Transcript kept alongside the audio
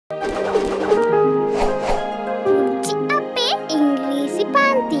Here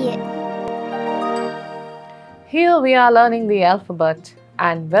we are learning the alphabet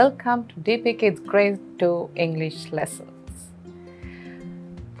and welcome to DP Kids Grade 2 English Lessons.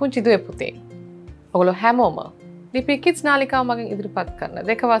 පුංචි දුවේ පුතේ ඔයගොල්ලෝ හැමෝම DP Kids නාලිකාව මගෙන් ඉදිරිපත් කරන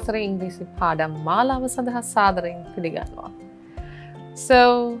දෙක වසරේ ඉංග්‍රීසි පාඩම් මාලාව සඳහා සාදරයෙන් පිළිගන්නවා. So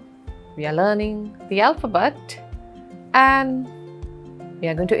we are learning the alphabet and we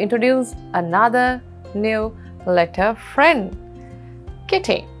are going to introduce another new letter friend,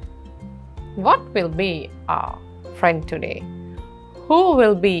 Kitty. What will be our friend today? Who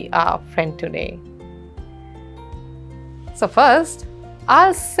will be our friend today? So first,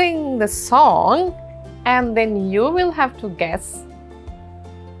 I'll sing the song and then you will have to guess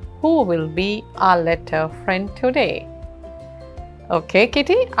who will be our letter friend today. Okay,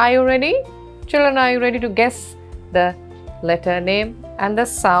 Kitty, are you ready? Children, are you ready to guess the letter name and the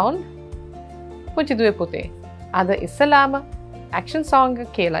sound? පුංචි දුවේ පුතේ අද ඉස්සලාම action song එක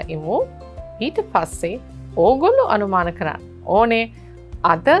කියලා ඉමු. ඊට පස්සේ ඕගොල්ලෝ අනුමාන කරන්න ඕනේ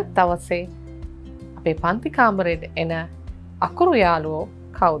අද දවසේ අපේ පන්ති කාමරේට එන අකුරු යාළුවෝ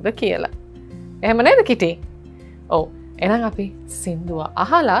කවුද කියලා. එහෙම නේද කිටි? ඔව්. එහෙනම් අපි සින්දුව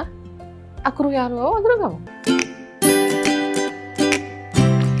අහලා අකුරු යාළුවෝ අඳුරගමු.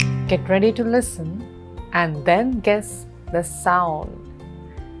 Get ready to listen and then guess the sound.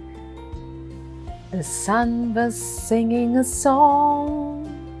 The sun was singing a song.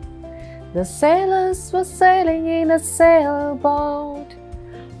 The sailors were sailing in a sailboat.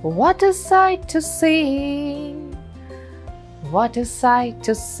 What a sight to see! What a sight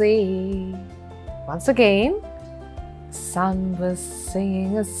to see! Once again, the sun was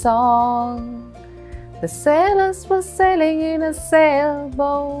singing a song. The sailors were sailing in a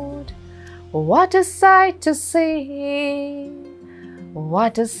sailboat. What a sight to see!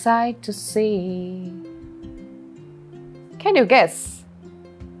 What a sight to see! Can you guess?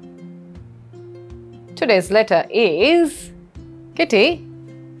 Today's letter is Kitty.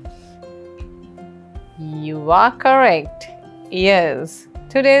 You are correct. Yes,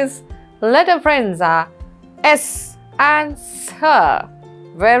 today's letter friends are S and Sir.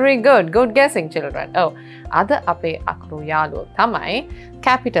 Very good. Good guessing, children. Oh, ada ape akuru yaluwa thamai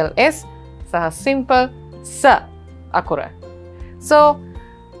capital S sah simple S akura. So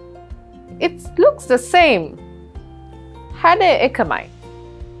it looks the same. Hade ekamai,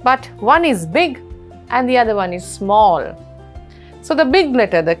 but one is big and the other one is small. So the big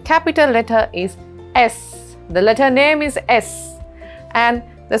letter, the capital letter is S. The letter name is S. And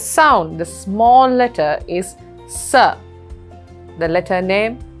the sound, the small letter is S. The letter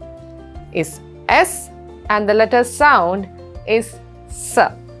name is S and the letter sound is S.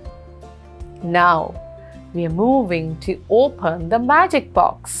 Now we are moving to open the magic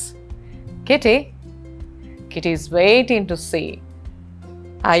box. Kitty is waiting to see.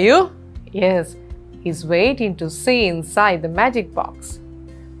 Are you? Yes. He's waiting to see inside the magic box.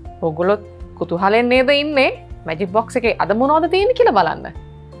 ඔගොල්ලෝ කුතුහලෙන් නේද ඉන්නේ magic box එකේ අද මොනවද තියෙන්නේ කියලා බලන්න.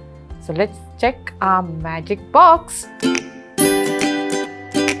 So let's check our magic box.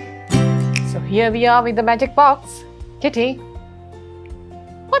 So here we are with the magic box. Kitty,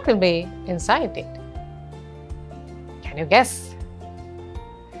 what will be inside it? Can you guess?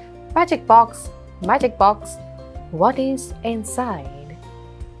 Magic box, what is inside?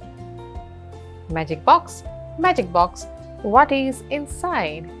 Magic box, what is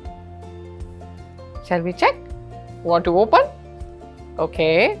inside? Shall we check? Want to open?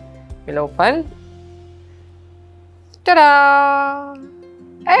 Okay, we'll open. Ta-da!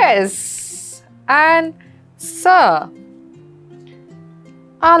 S and Sir.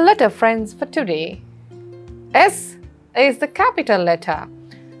 Our letter friends for today. S is the capital letter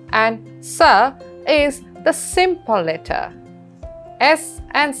and Sir is the simple letter. S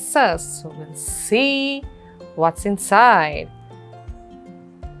and Sir. So we'll see what's inside.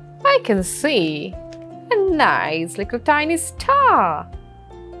 I can see a nice little tiny star.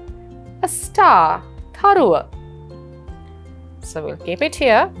 A star, tharuwa. So we'll keep it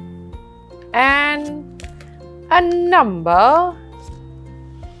here. And a number.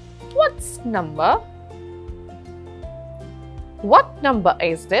 What's number? What number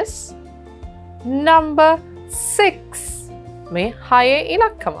is this? Number 6. මේ 6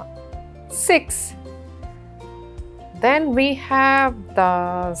 ඉලක්කම 6. Then we have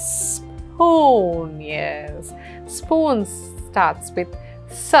the spoon. Yes, spoon starts with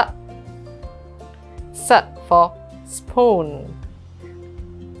S. S for spoon.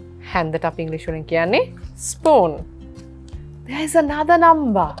 Hand that up English වලින් කියන්නේ spoon. There is another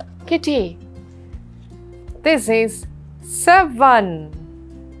number. Kitty, this is 7.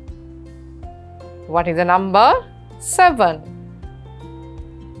 What is the number? 7.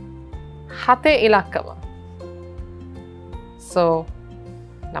 Hate ilakkama. So,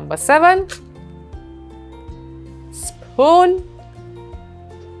 number 7. Spoon.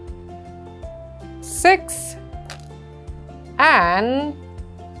 6. And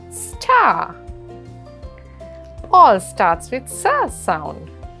star. All starts with sir sound.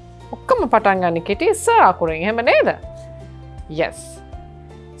 ඔක්කොම පටන් ගන්න කෙටි sir අකුරෙන් එහෙම නේද? Yes.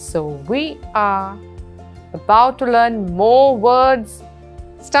 So we are about to learn more words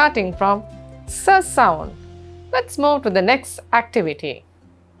starting from sir sound. Let's move to the next activity.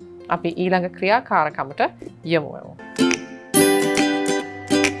 අපි ඊළඟ ක්‍රියාකාරකමට යමු.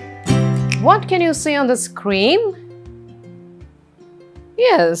 What can you see on the screen?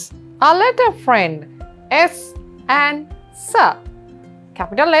 Yes, our letter friend S and sir.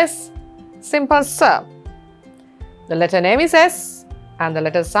 Capital S, simple sir. The letter name is S and the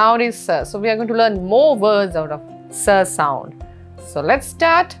letter sound is sir. So we are going to learn more words out of sir sound. So let's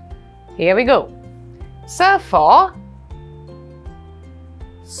start. Here we go. Sir for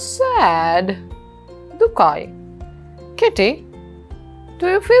sad. Dukai. Kitty, do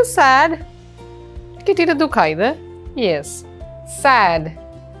you feel sad? Kitty to dukai the? Yes. Sad.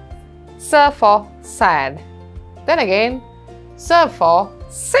 Sir for sad. Then again, sir for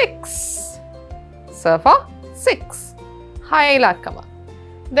 6. Sir for 6. Hai ilakkama.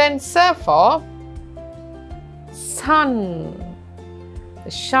 Then sir for sun. The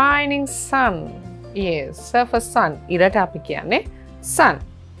shining sun. Yes, sir for sun. Irata api kiyanne sun.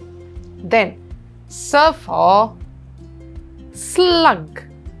 Then sir for slug.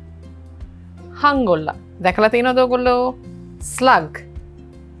 Hangolla. Dakala tiyinawada ogollo? Slug.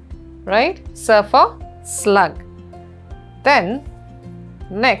 Right? Sir for slug. Then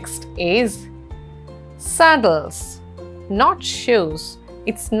next is sandals. Not shoes.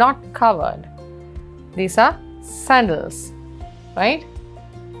 It's not covered. These are sandals. Right?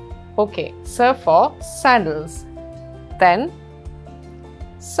 Okay. Sir for sandals. Then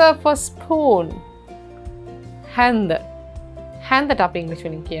sir for spoon. Hand. Hand that up English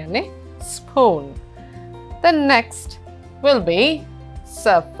meaning kiyanne spoon. Then next will be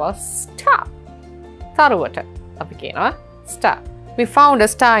sir for star. Taruwata අපි කියනවා star. We found a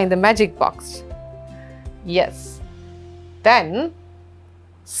star in the magic box. Yes. Then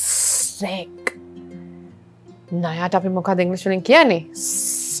snake. නයාට අපි මොකක්ද ඉංග්‍රීසි වලින් කියන්නේ?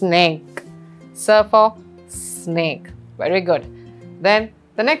 Snake. Sir for snake. Very good. Then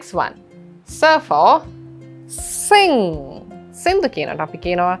the next one. Sir for sing. Sing කියනට අපි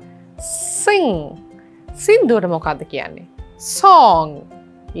කියනවා sing. සින්දුවට මොකක්ද කියන්නේ? Song.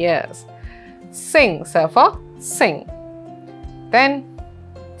 Yes. Sing. Sir for sing. Then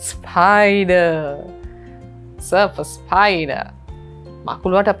spider. Sir for spider.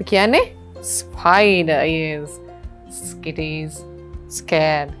 මකුළුවට අපි කියන්නේ spider. Yes. Kitty is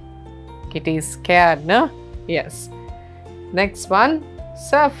scared. Kitty is scared, no? Yes. Next one.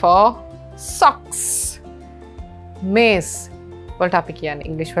 Sir for socks. Mace. වලට අපි කියන්නේ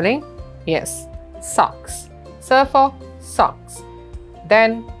English වලින්? Yes. Socks. Sir for socks.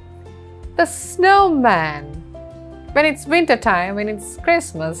 Then the snowman. When it's winter time, when it's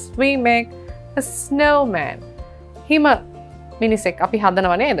Christmas, we make a snowman. Hima minisek api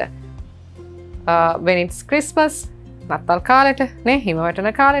hadanawa neda. When it's Christmas, nattal kaleta ne hima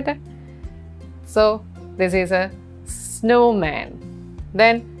watana kaleta. So this is a snowman.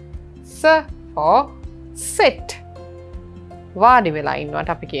 Then sir for sit. Wadi vela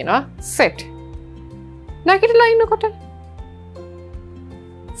innawata api kiyenawa sit. Nakitala innakota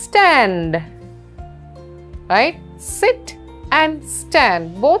stand. Right? Sit and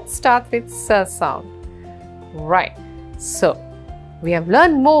stand. Both start with sir sound. Right. So, we have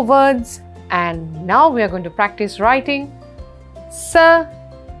learned more words and now we are going to practice writing sir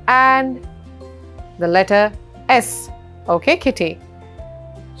and the letter S. Okay, Kitty?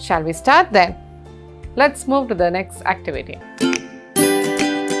 Shall we start then? Let's move to the next activity.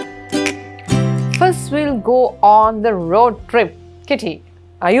 First, we'll go on the road trip. Kitty,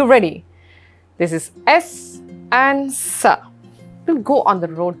 are you ready? This is S and sir. We'll go on the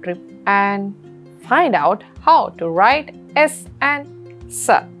road trip and find out how to write S and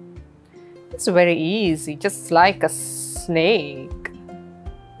sir. It's very easy, just like a snake.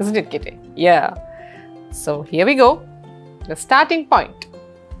 Isn't it, Kitty? Yeah. So here we go. The starting point.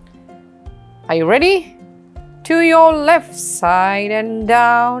 Are you ready? To your left side and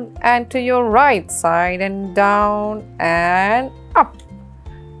down, and to your right side and down and up.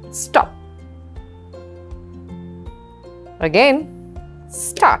 Stop. Again,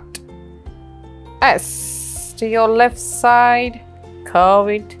 start. S to your left side, curve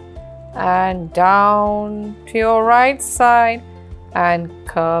it, and down to your right side and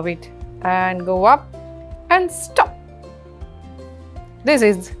curve it and go up and stop. This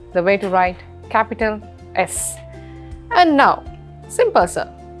is the way to write capital S. And now, simple sir.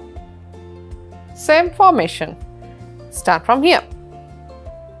 Same formation. Start from here.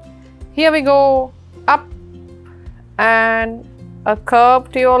 Here we go up and a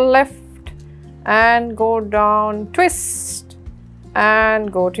curve to your left and go down, twist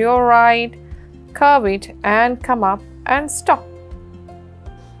and go to your right, curve it and come up and stop.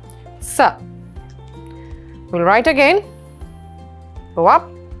 So, we'll write again. Go up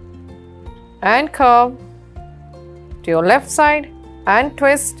and curve to your left side and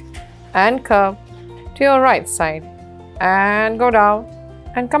twist and curve to your right side and go down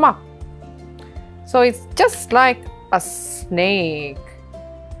and come up. So it's just like a snake.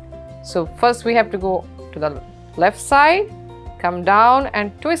 So first we have to go to the left side, come down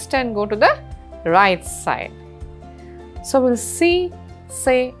and twist and go to the right side. So we'll see,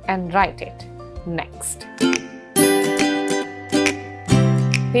 say and write it next.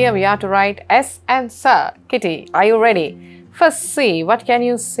 Here we are to write S and sir. Kitty, are you ready? First see, what can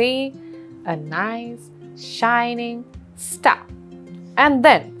you see? A nice shining star. And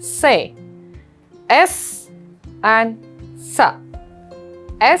then say S and sir.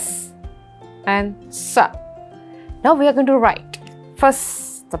 S and sir. Now we are going to write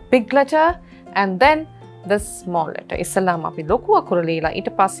first the big letter and then the small letter. ඉස්සෙල්ලාම අපි ලොකු අකුර ලියලා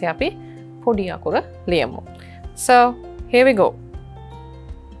ඊට පස්සේ අපි පොඩි අකුර ලියමු. So here we go.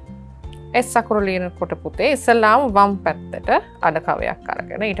 S අකුර ලියනකොට පුතේ ඉස්සෙල්ලාම වම් පැත්තට අඩ කවයක්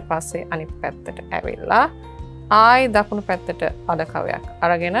අරගෙන ඊට පස්සේ අනිත් පැත්තට ඇවිල්ලා ආයි දකුණු පැත්තට අඩ කවයක්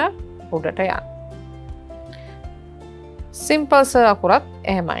අරගෙන උඩට යන්න. Simple sir අකුරත්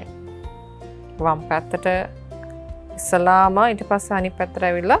එහෙමයි. වම් පැත්තට ඉස්සෙල්ලාම ඊට පස්සේ අනිත් පැත්තට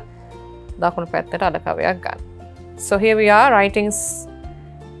ඇවිල්ලා දකුණු පැත්තට අඩ කවයක් ගන්න. So here we are writing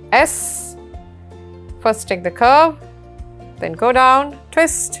S. First take the curve, then go down,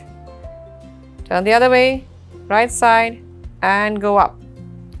 twist, turn the other way, right side and go up.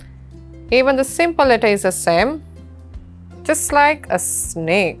 Even the simple letter is the same, just like a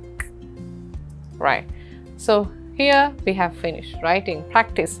snake. Right. So here we have finished writing,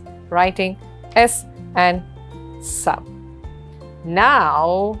 practice writing S and sub.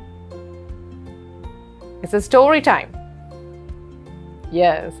 Now it's a story time.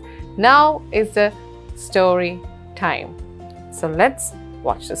 Yes, now is the story time. So let's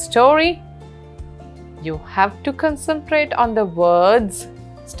watch the story. You have to concentrate on the words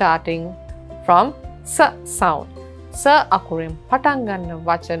starting from S sound. S අකුරෙන් පටන් ගන්න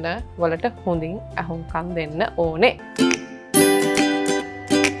වචන වලට හොඳින් අහුම්කම් දෙන්න ඕනේ.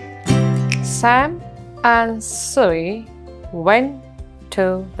 Sam and Sui went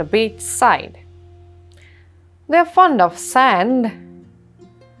to the beach side. They're fond of sand.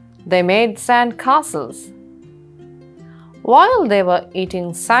 They made sand castles. While they were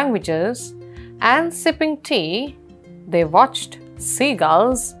eating sandwiches and sipping tea, they watched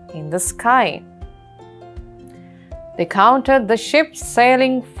seagulls in the sky. They counted the ships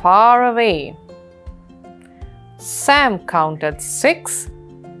sailing far away. Sam counted 6,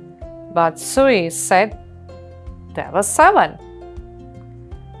 but Sui said there were 7.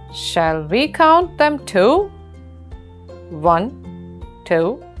 Shall we count them too? 1,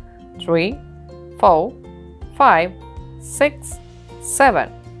 2, 3, 4, 5, 6, 7.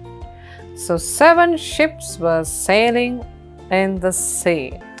 So 7 ships were sailing in the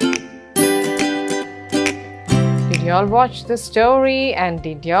sea. Did y'all watch the story and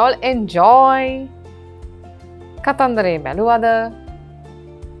did y'all enjoy? කතන්දරේ බැලුවද?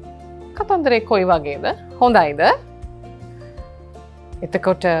 කතන්දරේ කොයි වගේද? හොඳයිද?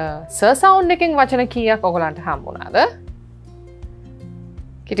 එතකොට sir sound එකෙන් වචන කීයක් ඔයගලන්ට හම්බුණාද?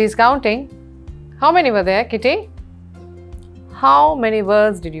 Kitty is counting. How many were there, Kitty? How many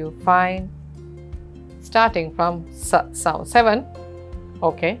words did you find? Starting from sound 7.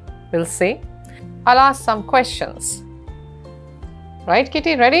 Okay, we'll see. I'll ask some questions. Right,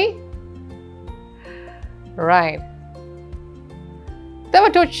 Kitty, ready? Right. There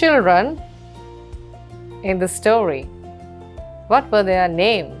were 2 children in the story. What were their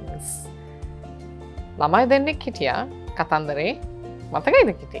names? ළමයි දෙන්නෙක් හිටියා කතන්දරේ. මතකයිද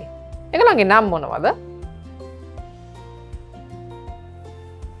Kitty? ඒගොල්ලන්ගේ නම් මොනවද?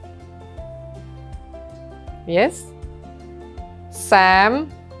 Yes, Sam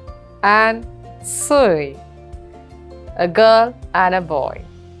and Sui, a girl and a boy.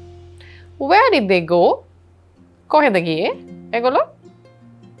 Where did they go? කොහෙද ගියේ ඒගොල්ලෝ?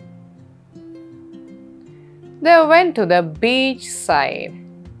 They went to the beach side.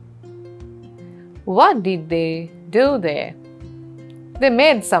 What did they do there? They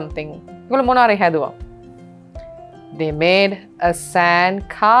made something. They made a sand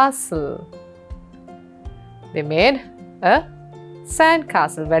castle. They made a sand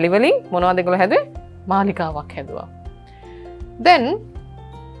castle. වැලි වලින් මොනවද ඒගොල්ලෝ හැදුවේ? මාලිකාවක් හැදුවා. Then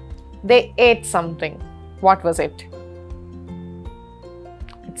they ate something. What was it?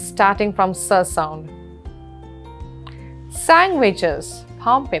 It's starting from S sound. Sandwiches.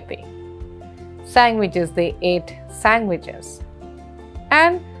 Pampeti. Sandwiches. They ate sandwiches.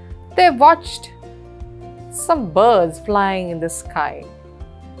 And they watched some birds flying in the sky.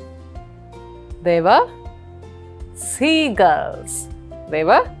 They were seagulls. They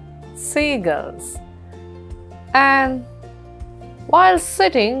were seagulls. And while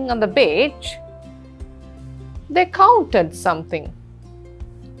sitting on the beach, they counted something.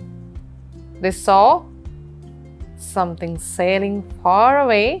 They saw something sailing far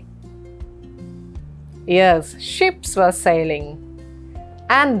away. Yes, ships were sailing.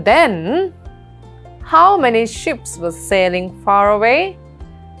 And then, how many ships were sailing far away?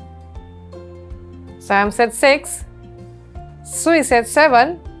 Sam said 6. Sui said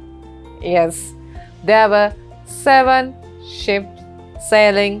 7. Yes, there were 7 ships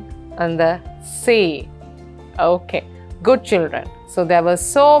sailing on the sea. Okay, good children. So there were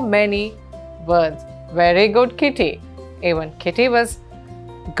so many words. Very good, Kitty. Even Kitty was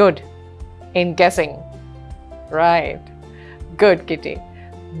good in guessing. Right. Good, Kitty.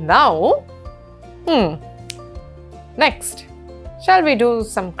 Now, next, shall we do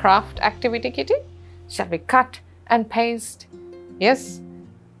some craft activity, Kitty? Shall we cut and paste? Yes?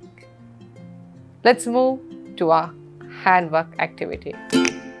 Let's move to our handwork activity.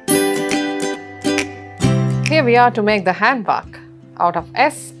 Here we are to make the handwork out of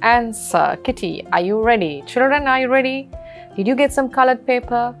S and S. Kitty, are you ready? Children, are you ready? Did you get some colored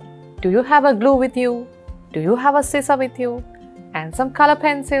paper? Do you have a glue with you? Do you have a scissor with you? And some color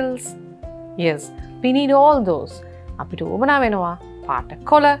pencils? Yes, we need all those. අපිට උවමනා වෙනවා පාට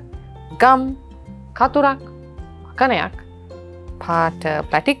කොළ, ගම්, කතුරක්, මකනයක්, පාට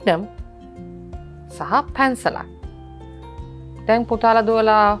ප්ලැටික්නම් සහ පැන්සලක්. දැන් පුතාලා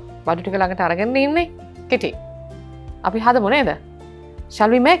දුවලා බඩු ටික ළඟට අරගෙන ඉන්නේ. කිටි. අපි හදමු නේද? Shall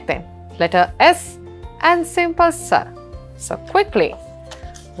we make them? Letter S and simple S. So quickly,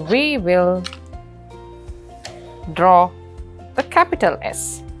 we will draw the capital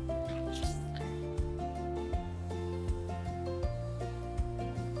S.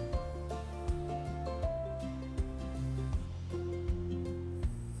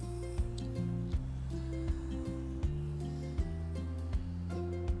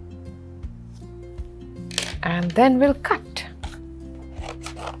 And then we'll cut.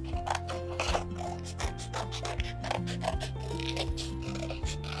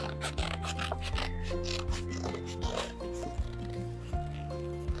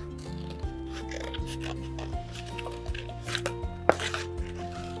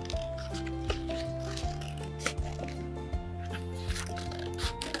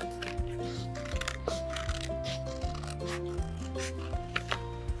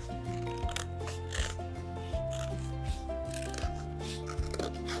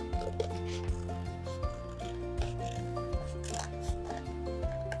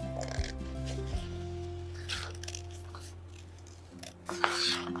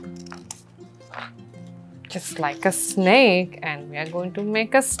 Just like a snake, and we are going to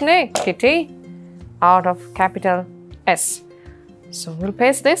make a snake, Kitty, out of capital S. So we'll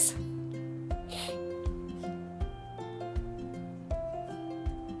paste this.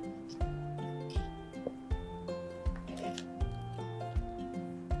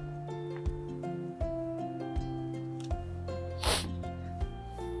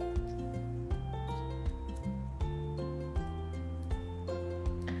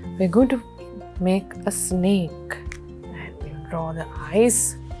 We're going to make a snake, and we'll draw the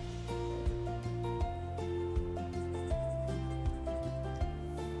eyes.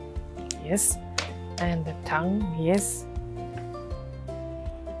 Yes, and the tongue. Yes,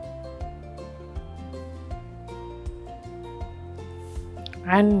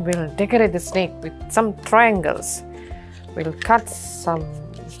 and we'll decorate the snake with some triangles. We'll cut some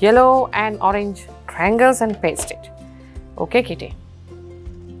yellow and orange triangles and paste it. Okay, Kitty.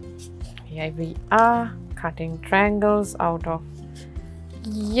 Here we are cutting triangles out of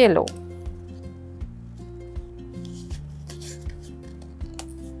yellow.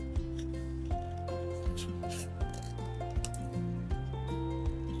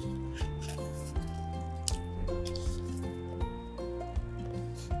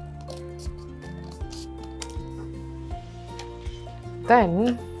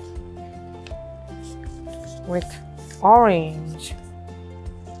 Then with orange.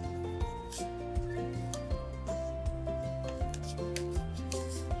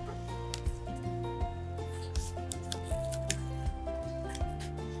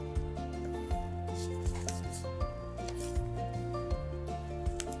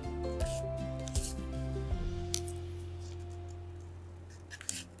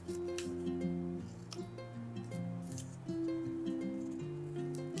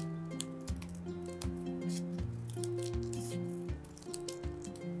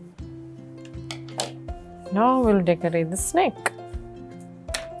 Now we'll decorate the snake.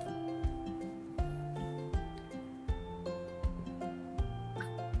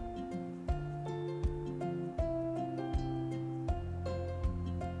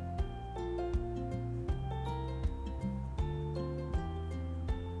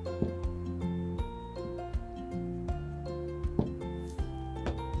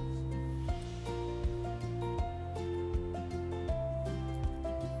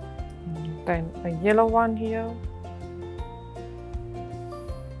 Then a yellow one here.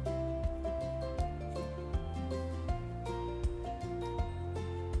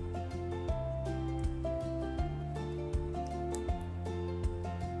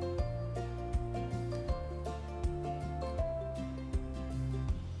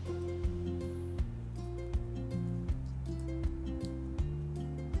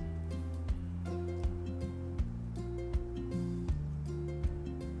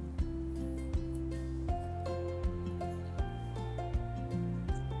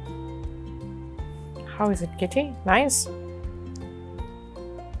 How is it, Kitty? Nice.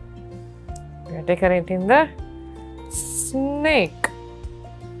 We are decorating the snake.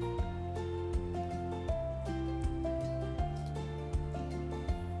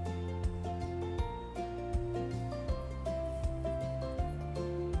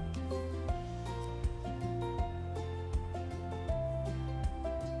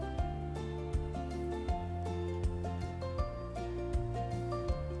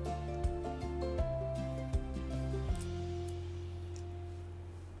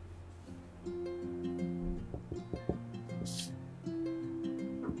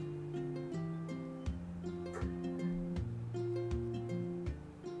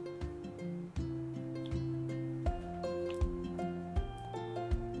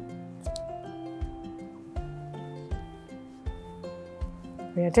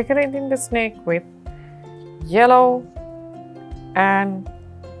 We are decorating the snake with yellow and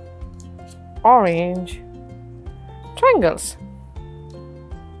orange triangles.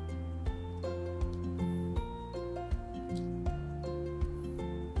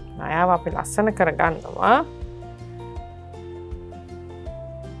 අයාව අපි ලස්සන කරගන්නවා.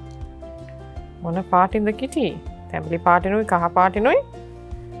 මොන පාටින්ද කිටි? තැඹිලි පාටිනුයි කහ පාටිනුයි.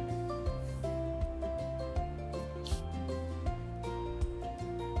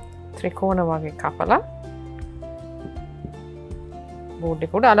 ත්‍රිකෝණ වගේ කපලා board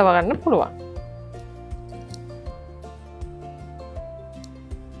එක උඩ අලව ගන්න පුළුවන්.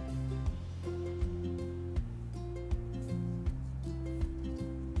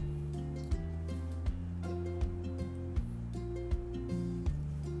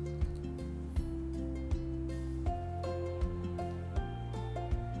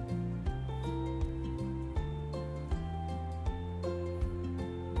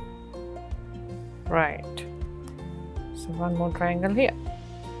 Right, so one more triangle here.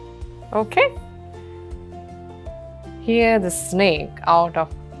 Okay, here the snake out of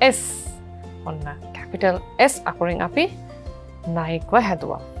S on a capital S අකුරින් අපි නායකව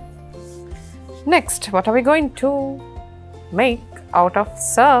හැදුවා. Next, what are we going to make out of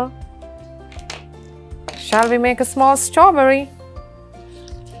sir? Shall we make a small strawberry?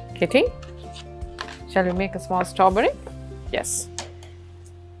 Kitty, shall we make a small strawberry? Yes.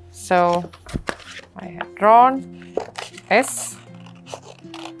 So I have drawn S,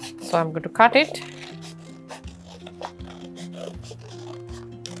 so I'm going to cut it.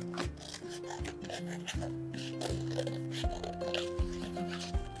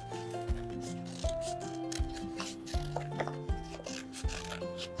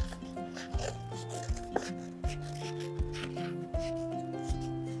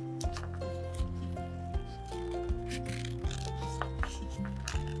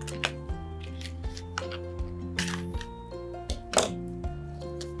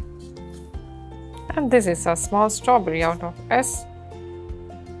 And this is a small strawberry out of S.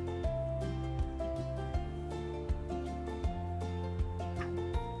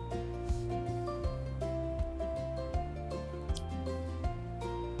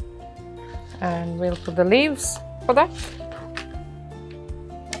 And we'll put the leaves for that.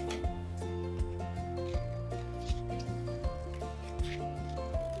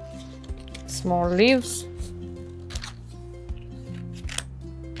 small leaves.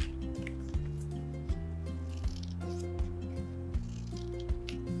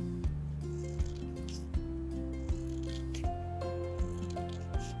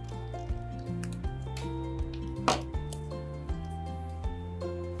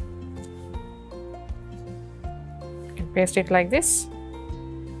 Paste it like this.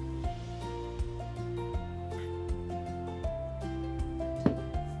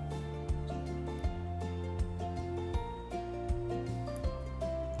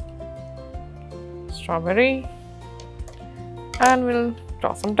 Strawberry, and we'll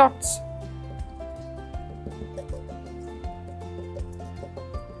draw some dots.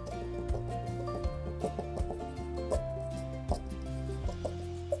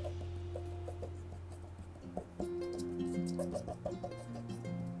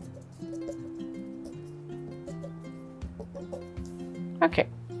 Okay,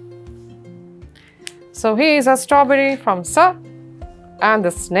 so here is a strawberry from Sir and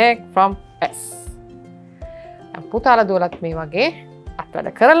the snake from S. පුතාලා දුවලත් මේ වගේ අත්වැඩ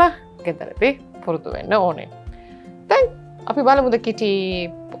කරලා ගෙදරදී පුරුදු වෙන්න ඕනේ. දැන් අපි බලමුද කිටි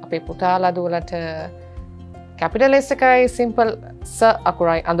අපේ පුතාලා දුවලට capital S එකයි simple S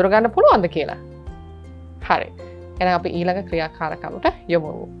අකුරයි අඳුර ගන්න පුළුවන්ද කියලා? හරි. එහෙනම් අපි ඊළඟ ක්‍රියාකාරකමට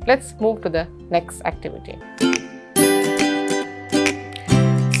යමු. Let's move to the next activity.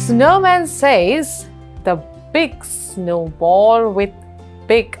 Snowman says the big snowball with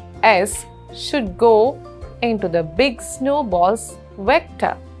big S should go into the big snowball's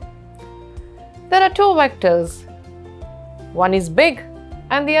vector. There are two vectors. One is big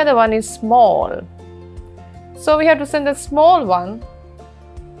and the other one is small. So we have to send the small one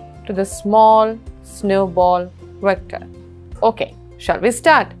to the small snowball vector. Okay, shall we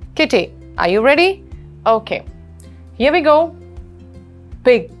start? Kitty, are you ready? Okay, here we go.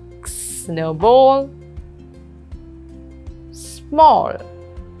 Big snowball, small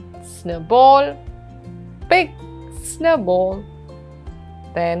snowball, big snowball,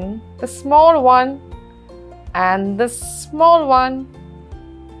 then the small one and the small one,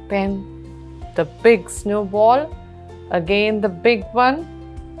 then the big snowball, again the big one,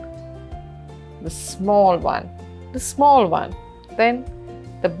 the small one, then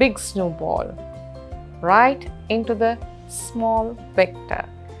the big snowball, right into the small vector.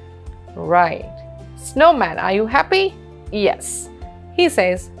 Right. Snowman, are you happy? Yes. He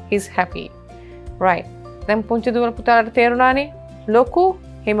says he's happy. Right. දැන් පුංචි දුවල පුතාලට තේරුණානේ ලොකු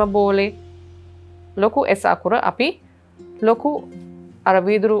හිම බෝලේ ලොකු S අකුර අපි ලොකු අර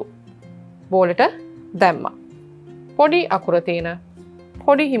වීදුරු බෝලෙට දැම්මා. පොඩි අකුර තියෙන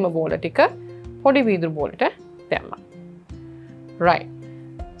පොඩි හිම බෝල ටික පොඩි වීදුරු බෝලෙට දැම්මා. Right.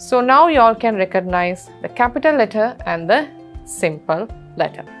 So now you all can recognize the capital letter and the simple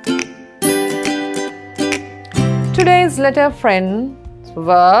letter. Today's letter friends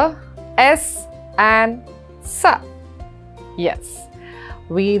were S and S. Yes,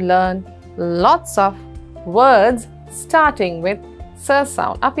 we learned lots of words starting with S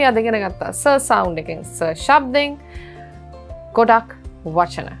sound. අපි අද ඉගෙන ගත්තා S sound එකෙන් S ශබ්දෙන් ගොඩක්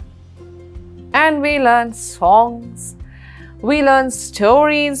වචන. And we learned songs, we learned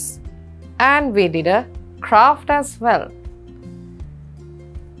stories, and we did a craft as well.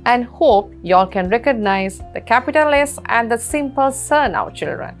 And hope you all can recognize the capital S and the simple S now,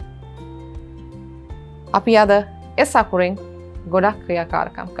 children. අපි අද S අකුරෙන් ගොඩක්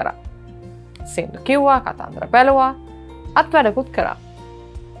ක්‍රියාකාරකම් කරා. සින්දු කිව්වා, කතන්දර බැලුවා, අත්වැඩකුත් කරා.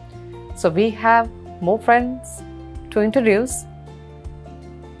 So we have more friends to introduce.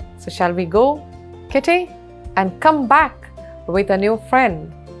 So shall we go, Kitty, and come back with a new friend?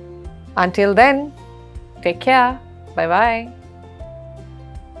 Until then, take care. Bye-bye.